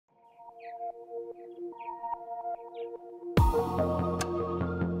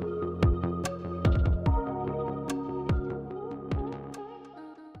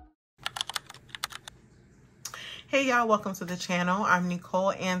Hey y'all, welcome to the channel. I'm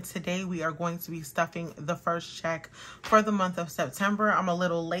Nicole, and today we are going to be stuffing the first check for the month of September. I'm a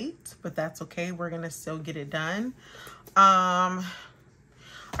little late, but that's okay. We're gonna still get it done. All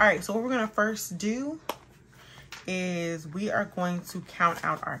right, so what we're gonna first do is we are going to count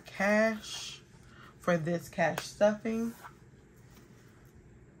out our cash for this cash stuffing.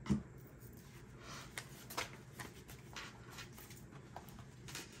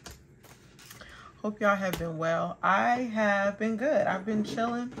 Hope y'all have been well. I have been good. I've been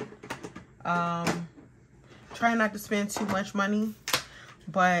chilling. Trying not to spend too much money,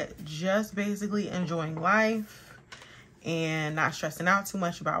 but just basically enjoying life and not stressing out too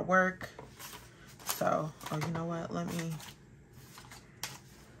much about work. So, oh, you know what? Let me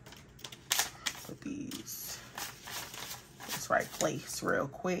put these in this right place real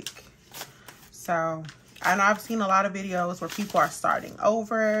quick. So, I know I've seen a lot of videos where people are starting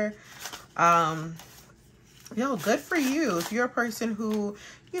over. Yo, good for you. If you're a person who,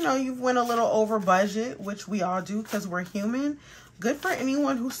 you know, you've went a little over budget, which we all do because we're human, good for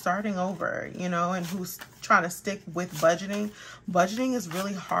anyone who's starting over, you know, and who's trying to stick with budgeting. Budgeting is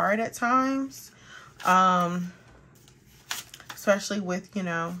really hard at times, especially with, you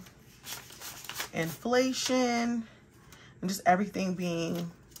know, inflation and just everything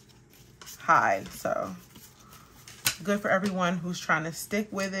being high. So good for everyone who's trying to stick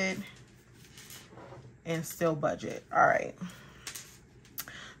with it and still budget. All right,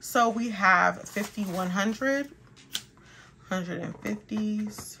 so we have 50, 100,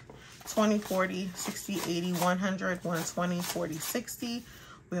 150s, 20, 40, 60, 80, 100, 120, 40, 60.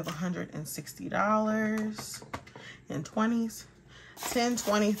 We have $160 in 20s, 10,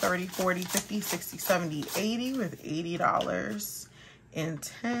 20, 30, 40, 50, 60, 70, 80. We have $80 in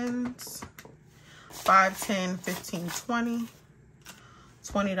 10s, 5, 10, 15, 20,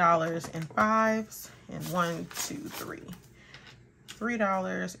 $20 in 5s, and 1, 2, 3.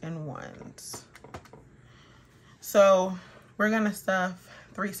 $3 in 1s. So we're gonna stuff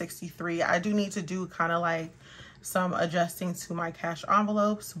 363. I do need to do kind of like some adjusting to my cash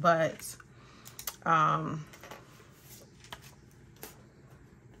envelopes, but let's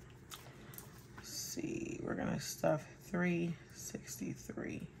see, we're gonna stuff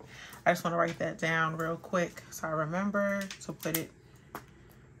 363. I just want to write that down real quick so I remember to put it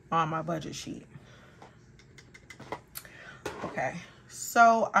on my budget sheet. Okay,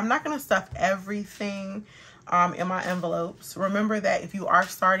 so I'm not going to stuff everything in my envelopes. Remember that if you are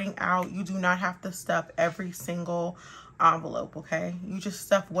starting out, you do not have to stuff every single envelope, okay? You just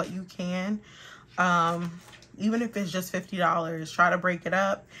stuff what you can. Even if it's just $50, try to break it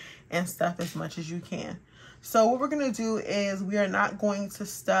up and stuff as much as you can. So what we're going to do is we are not going to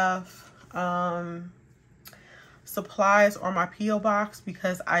stuff supplies or my P.O. box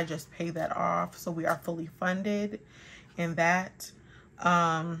because I just paid that off. So we are fully funded in that.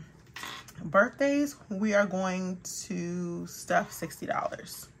 Birthdays, we are going to stuff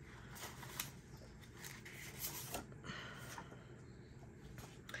 $60.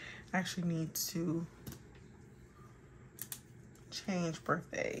 I actually need to change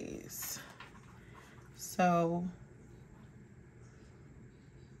birthdays. So,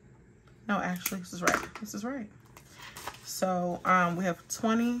 no, actually, this is right. This is right. So, we have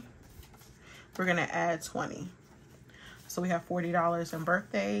 20. We're going to add 20. So we have $40 in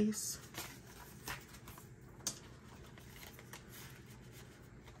birthdays.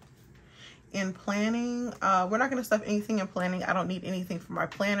 In planning, we're not going to stuff anything in planning. I don't need anything for my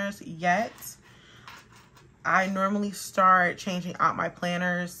planners yet. I normally start changing out my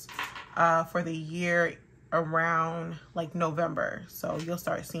planners for the year around like November. So you'll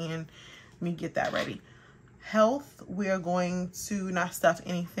start seeing me get that ready. Health, we are going to not stuff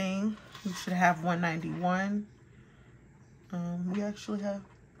anything. We should have 191. We actually have,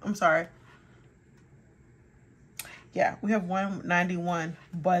 I'm sorry. Yeah, we have 191,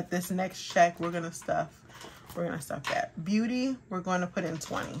 but this next check we're gonna stuff that. Beauty, we're going to put in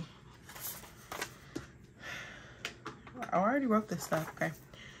 20. I already wrote this stuff, okay.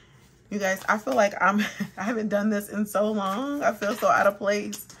 You guys, I feel like I haven't done this in so long. I feel so out of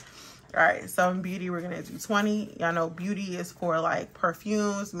place. All right, so in beauty, we're gonna do 20. Y'all know beauty is for like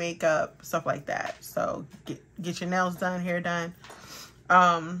perfumes, makeup, stuff like that. So get your nails done, hair done.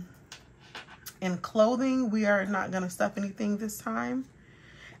 In clothing, we are not gonna stuff anything this time.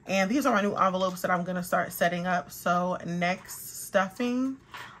 And these are my new envelopes that I'm gonna start setting up. So next stuffing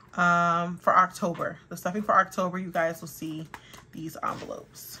for October. The stuffing for October, you guys will see these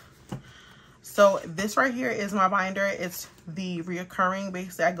envelopes. So this right here is my binder. It's the reoccurring.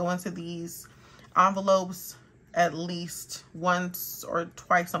 Basically, I go into these envelopes at least once or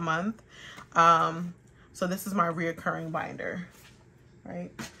twice a month. So this is my reoccurring binder,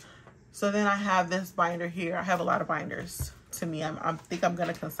 right? So then I have this binder here. I have a lot of binders. To me, I think I'm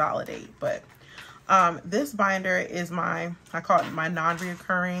gonna consolidate, but this binder is I call it my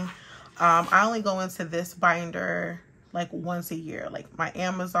non-reoccurring. I only go into this binder like once a year, like my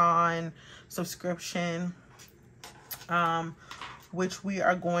Amazon subscription, which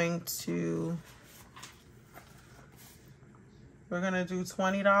we're gonna do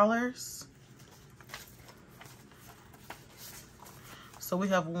 $20. So we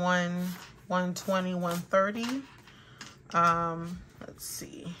have 120, 130. Let's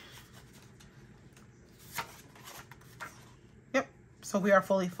see. Yep. So we are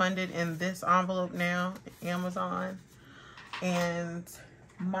fully funded in this envelope now, Amazon. And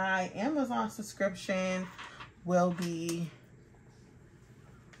my Amazon subscription will be,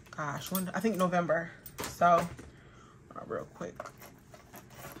 gosh, when, I think November. So real quick.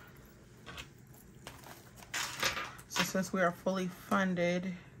 So since we are fully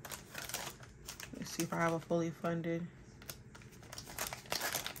funded, let's see if I have a fully funded.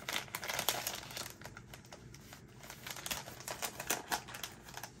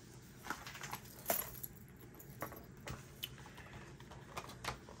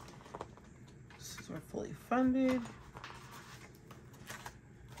 Since we're fully funded,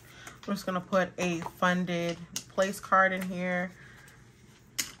 I'm just gonna put a funded place card in here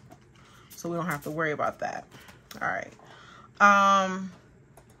so we don't have to worry about that. All right.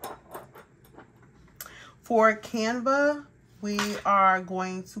 For Canva, we are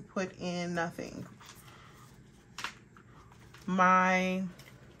going to put in nothing.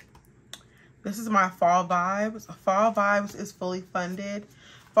 This is my Fall Vibes. Fall Vibes is fully funded.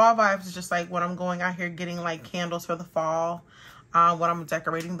 Fall Vibes is just like when I'm going out here getting like candles for the fall, when I'm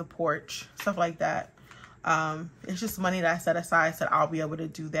decorating the porch, stuff like that. It's just money that I set aside so that I'll be able to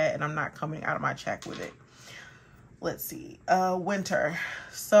do that and I'm not coming out of my check with it. Let's see, winter.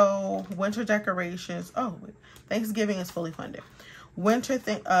 So winter decorations. Oh, Thanksgiving is fully funded. Winter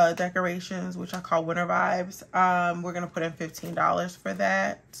decorations, which I call Winter Vibes. We're gonna put in $15 for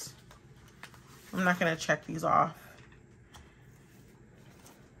that. I'm not gonna check these off.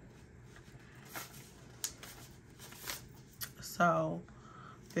 So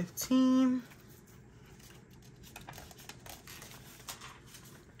 15.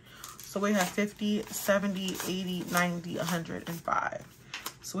 So we have 50, 70, 80, 90, 105.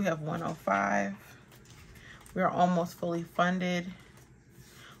 So we have 105. We are almost fully funded.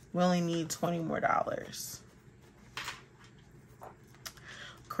 We only need $20 more.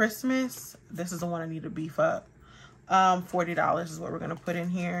 Christmas, this is the one I need to beef up. $40 is what we're gonna put in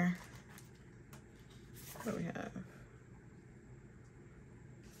here. What do we have?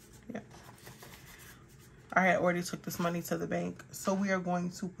 Yeah. I had already took this money to the bank, so we are going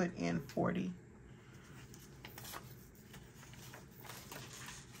to put in 40.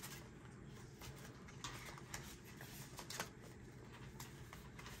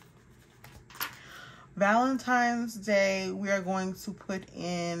 Valentine's Day, we are going to put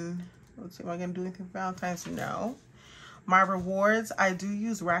in, let's see, am I going to do anything for Valentine's? No. My rewards, I do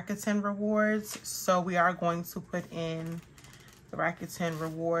use Rakuten rewards, so we are going to put in the Rakuten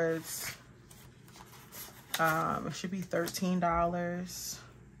rewards. It should be $13.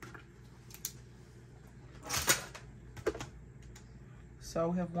 So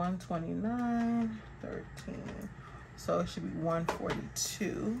we have 129, 13. So it should be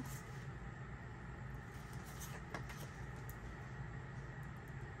 142.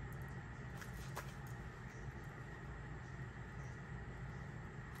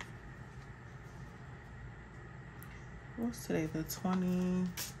 What's today? The 27th.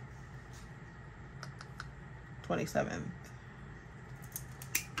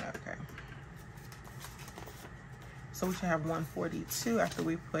 Okay. So we should have 142 after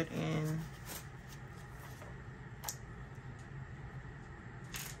we put in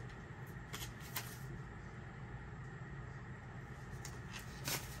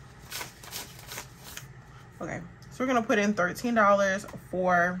okay. So we're gonna put in $13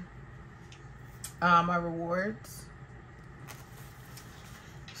 for my rewards.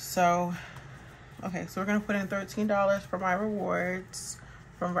 So, okay, so we're gonna put in $13 for my rewards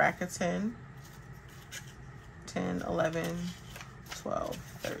from Rakuten. 10, 11, 12,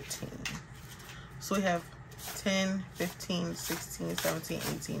 13. So we have 10, 15, 16, 17,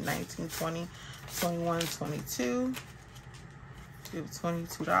 18, 19, 20, 21, 22. We have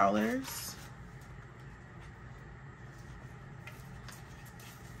 $22.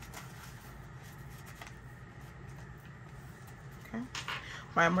 Okay.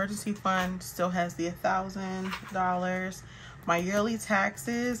 My emergency fund still has the $1,000. My yearly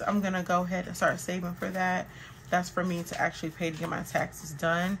taxes, I'm gonna go ahead and start saving for that. That's for me to actually pay to get my taxes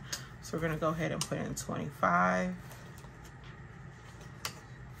done. So we're gonna go ahead and put in 25.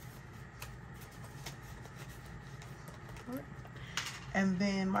 And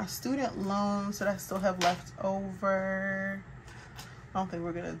then my student loans that I still have left over. I don't think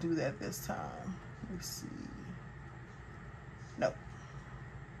we're gonna do that this time. Let me see. Nope.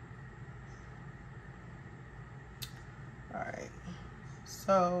 All right,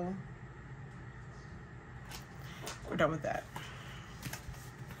 so we're done with that.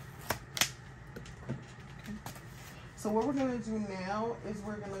 Okay. So what we're gonna do now is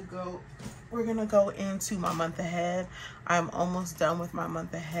we're gonna go into my month ahead. I'm almost done with my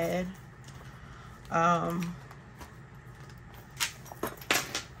month ahead. Let's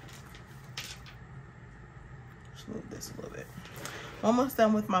move this a little bit. Almost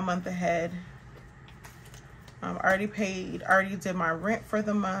done with my month ahead. I already did my rent for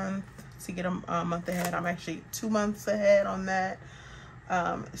the month to get a month ahead. I'm actually 2 months ahead on that.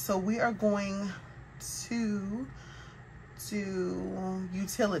 So we are going to do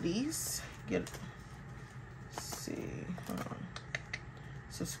utilities. Let's see, hold on.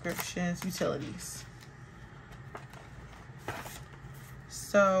 Subscriptions, utilities.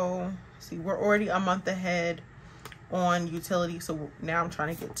 So, see, we're already a month ahead on utilities. So now I'm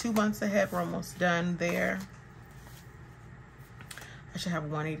trying to get 2 months ahead. We're almost done there. I should have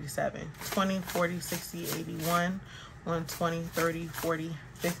 187, 20, 40, 60, 81, 120, 30, 40,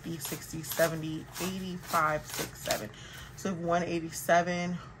 50, 60, 70, 85, 6, 7. So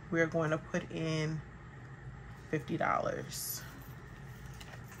 187, we're going to put in $50.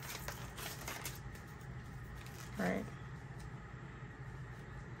 All right.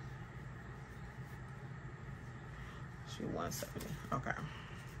 Should be 170, okay.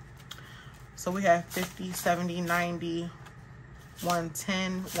 So we have 50, 70, 90,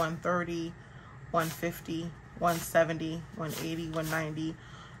 110, 130, 150, 170, 180, 190,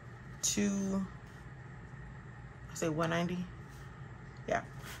 190? Yeah.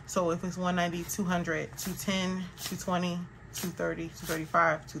 So if it's 190, 200, 210, 220, 230,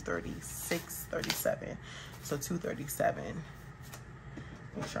 235, 236, 37. So 237.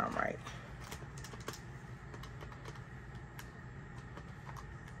 Make sure I'm right.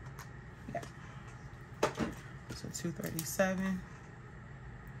 Yeah. So 237.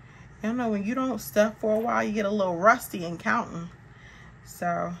 You know, when you don't stuff for a while, you get a little rusty in counting.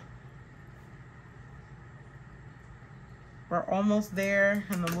 So we're almost there,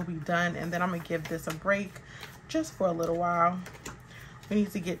 and then we'll be done. And then I'm gonna give this a break just for a little while. We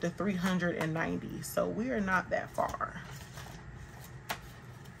need to get to 390, so we are not that far.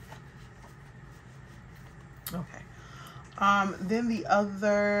 Okay. Then the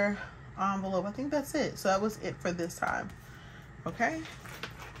other envelope, I think that's it. So that was it for this time. Okay.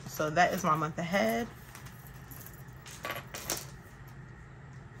 So that is my month ahead.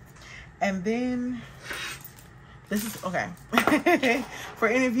 And then this is, okay. For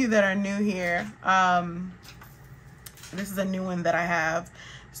any of you that are new here, this is a new one that I have.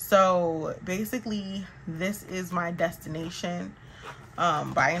 So basically this is my destination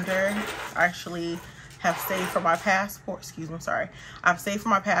binder. I actually have saved for my passport. Excuse me, sorry. I've saved for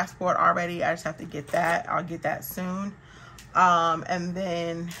my passport already. I just have to get that. I'll get that soon. And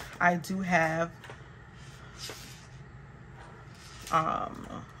then I do have,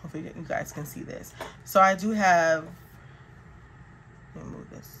 hopefully you guys can see this. So I do have, let me move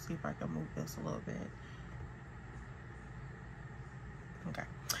this, see if I can move this a little bit. Okay.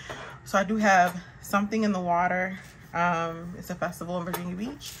 So I do have something in the water. It's a festival in Virginia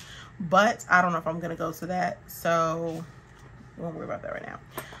Beach, but I don't know if I'm going to go to that. So we won't worry about that right now.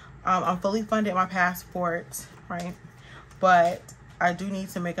 I'm fully funded my passport, right? But I do need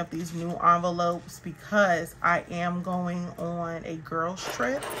to make up these new envelopes because I am going on a girls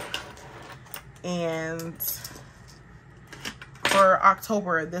trip. And for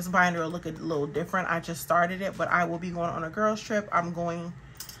October, this binder will look a little different. I just started it, but I will be going on a girls trip. I'm going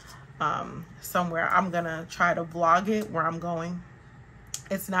somewhere. I'm going to try to vlog it where I'm going.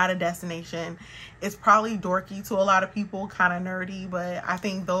 It's not a destination. It's probably dorky to a lot of people, kind of nerdy, but I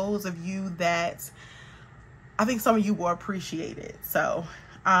think those of you that, I think some of you will appreciate it. So,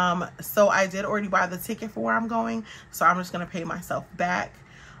 so I did already buy the ticket for where I'm going. So I'm just going to pay myself back.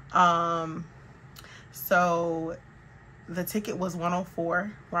 So the ticket was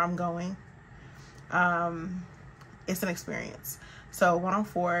 $104 where I'm going. It's an experience. So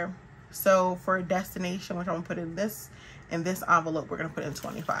 $104. So for a destination, which I'm gonna put in this envelope, we're gonna put in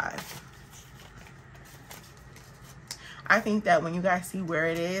 $25. I think that when you guys see where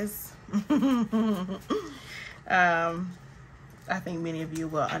it is, I think many of you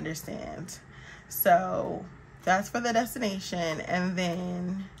will understand. So that's for the destination. And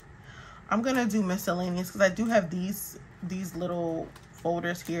then I'm gonna do miscellaneous because I do have these little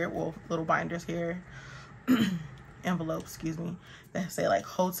folders here, well, little binders here, envelopes, excuse me, that say like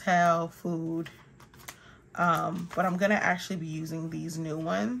hotel, food. But I'm gonna actually be using these new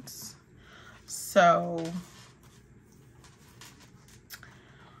ones. So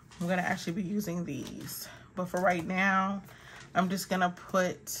I'm gonna actually be using these. But for right now, I'm just gonna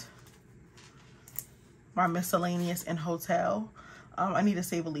put my miscellaneous in hotel. I need to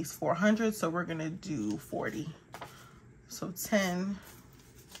save at least 400, so we're gonna do 40. So 10,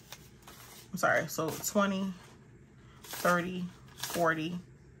 I'm sorry, so 20, 30, 40,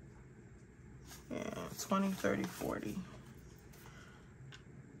 and 20, 30, 40.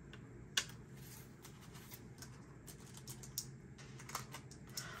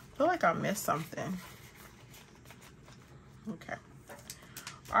 I feel like I missed something. Okay.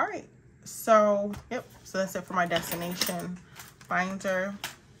 All right. So, yep. So that's it for my destination binder.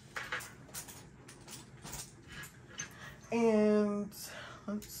 And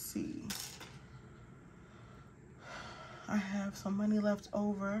let's see. I have some money left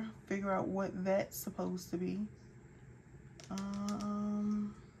over. Figure out what that's supposed to be.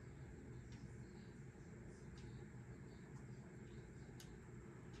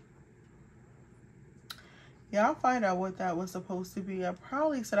 Yeah, I'll find out what that was supposed to be. I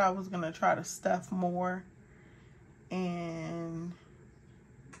probably said I was going to try to stuff more and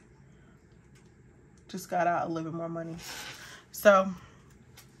just got out a little bit more money. So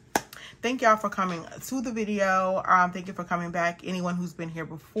thank y'all for coming to the video. Thank you for coming back. Anyone who's been here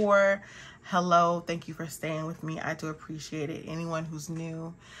before, hello. Thank you for staying with me. I do appreciate it. Anyone who's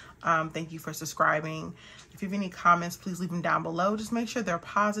new, thank you for subscribing. If you have any comments, please leave them down below. Just make sure they're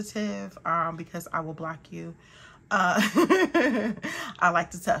positive, because I will block you. I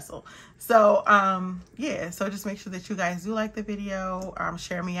like to tussle. So yeah, so just make sure that you guys do like the video,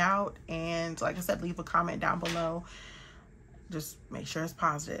 share me out, and like I said, leave a comment down below. Just make sure it's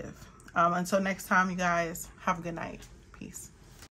positive. Until next time, you guys, have a good night. Peace.